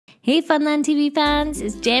Hey Funland TV fans,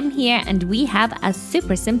 it's Jem here and we have a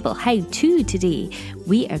super simple how-to today.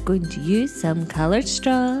 We are going to use some colored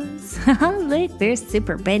straws. Look, they're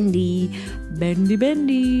super bendy.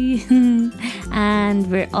 Bendy.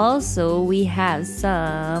 And we have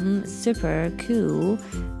some super cool,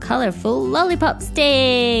 colorful lollipop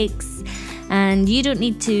sticks. And you don't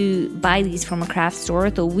need to buy these from a craft store,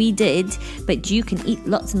 though we did, but you can eat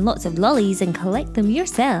lots and lots of lollies and collect them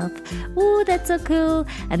yourself. Oh, that's so cool.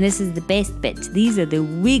 And this is the best bit. These are the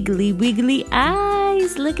wiggly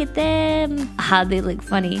eyes. Look at them. How they look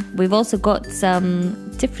funny. We've also got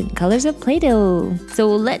some different colors of Play-Doh.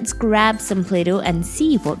 So let's grab some Play-Doh and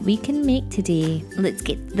see what we can make today. Let's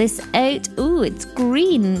get this out. Oh, it's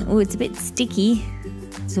green. Oh, it's a bit sticky.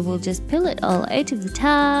 So we'll just pull it all out of the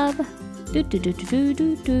tub. And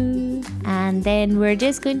then we're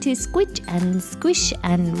just going to squish and squish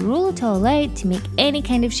and roll it all out to make any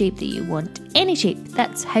kind of shape that you want. Any shape.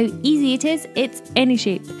 That's how easy it is. It's any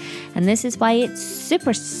shape. And this is why it's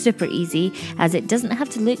super easy, as it doesn't have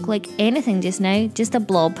to look like anything just now, just a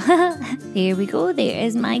blob. There we go. There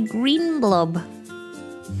is my green blob.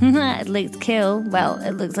 It looks cool. Well,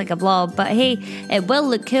 it looks like a blob, but hey, it will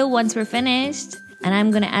look cool once we're finished. And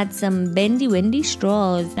I'm going to add some bendy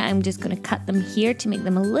straws. Now I'm just going to cut them here to make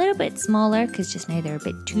them a little bit smaller, because just now they're a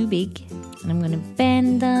bit too big. And I'm going to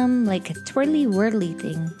bend them like a twirly whirly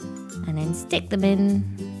thing. And then stick them in.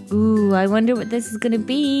 Ooh, I wonder what this is going to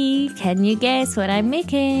be. Can you guess what I'm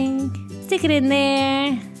making? Stick it in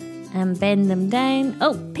there. And bend them down.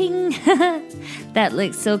 Oh, ping! That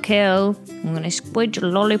looks so cool. I'm going to squidge a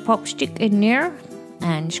lollipop stick in there.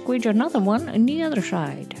 And squidge another one on the other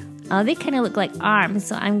side. Oh, they kind of look like arms,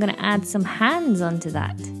 so I'm going to add some hands onto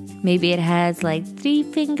that. Maybe it has like 3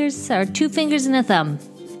 fingers or 2 fingers and a thumb.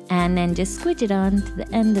 And then just squidge it on to the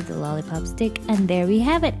end of the lollipop stick. And there we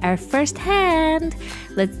have it, our first hand.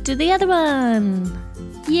 Let's do the other one.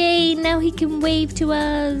 Yay, now he can wave to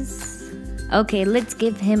us. Okay, let's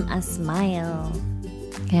give him a smile.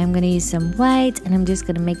 Okay, I'm going to use some white and I'm just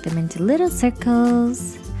going to make them into little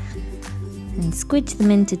circles. And squidge them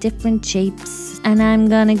into different shapes. And I'm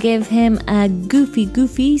gonna give him a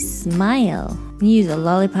goofy smile. Use a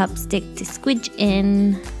lollipop stick to squidge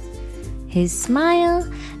in his smile.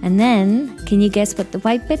 And then, can you guess what the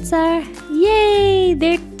white bits are? Yay!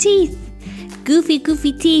 They're teeth! Goofy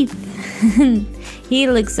teeth! He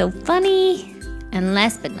looks so funny. And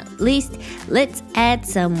last but not least, let's add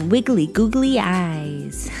some wiggly googly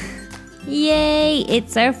eyes. Yay!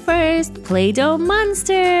 It's our first Play-Doh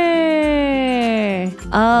monster!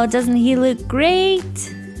 Oh, doesn't he look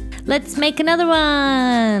great? Let's make another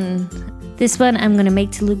one! This one I'm going to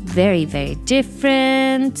make to look very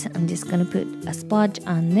different. I'm just going to put a splodge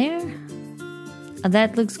on there. Oh,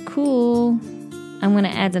 that looks cool. I'm going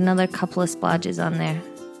to add another couple of splodges on there.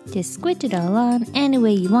 Just squish it all on any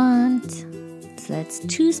way you want. So that's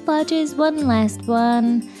 2 splodges, one last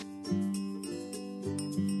one.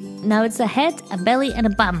 Now it's a head, a belly, and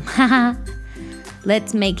a bum. Haha.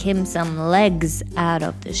 Let's make him some legs out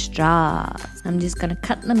of the straws. I'm just gonna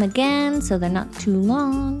cut them again so they're not too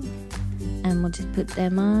long. And we'll just put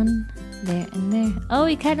them on there and there. Oh,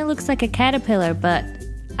 he kind of looks like a caterpillar, but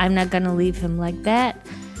I'm not gonna leave him like that.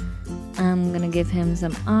 I'm gonna give him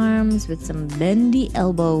some arms with some bendy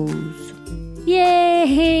elbows.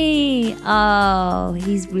 Yay! Oh,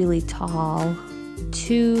 he's really tall.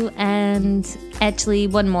 2 and actually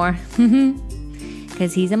 1 more.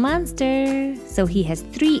 Because he's a monster. So he has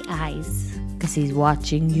 3 eyes. Because he's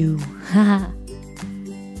watching you.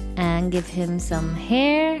 And give him some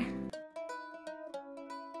hair.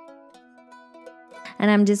 And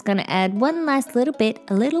I'm just going to add one last little bit.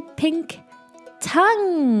 A little pink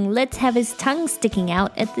tongue. Let's have his tongue sticking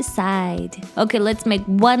out at the side. Okay, let's make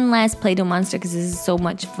one last Play-Doh monster because this is so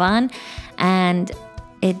much fun. And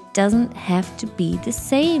it doesn't have to be the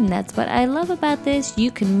same. That's what I love about this.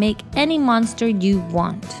 You can make any monster you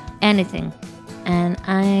want. Anything. And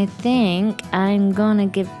I think I'm gonna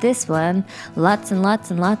give this one lots and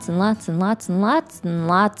lots of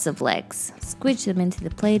legs. Squish them into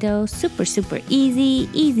the Play-Doh. Super easy.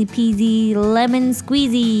 Easy peasy lemon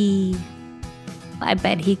squeezy. I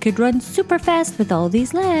bet he could run super fast with all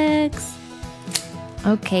these legs.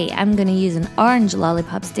 Okay, I'm gonna use an orange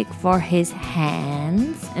lollipop stick for his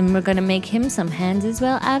hands. And we're gonna make him some hands as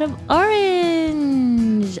well out of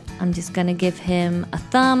orange. I'm just gonna give him a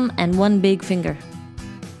thumb and 1 big finger.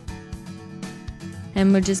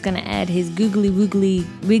 And we're just gonna add his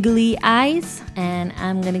wiggly eyes. And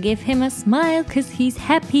I'm gonna give him a smile because he's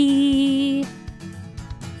happy.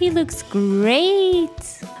 He looks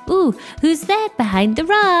great. Ooh, who's that behind the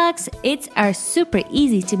rocks? It's our super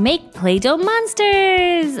easy to make Play-Doh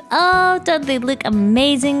monsters. Oh, don't they look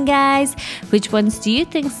amazing, guys? Which ones do you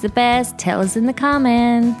think's the best? Tell us in the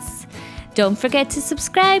comments. Don't forget to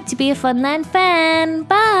subscribe to be a Funland fan.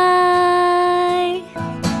 Bye!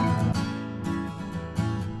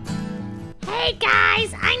 Hey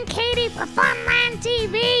guys, I'm Katie for Funland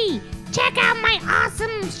TV. Check out my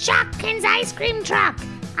awesome Shopkins ice cream truck.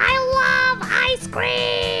 I love ice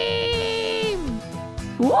cream!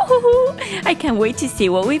 Woohoo! I can't wait to see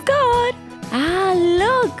what we've got. Ah,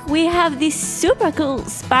 look! We have this super cool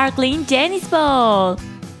sparkling tennis ball.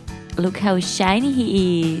 Look how shiny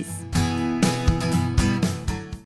he is.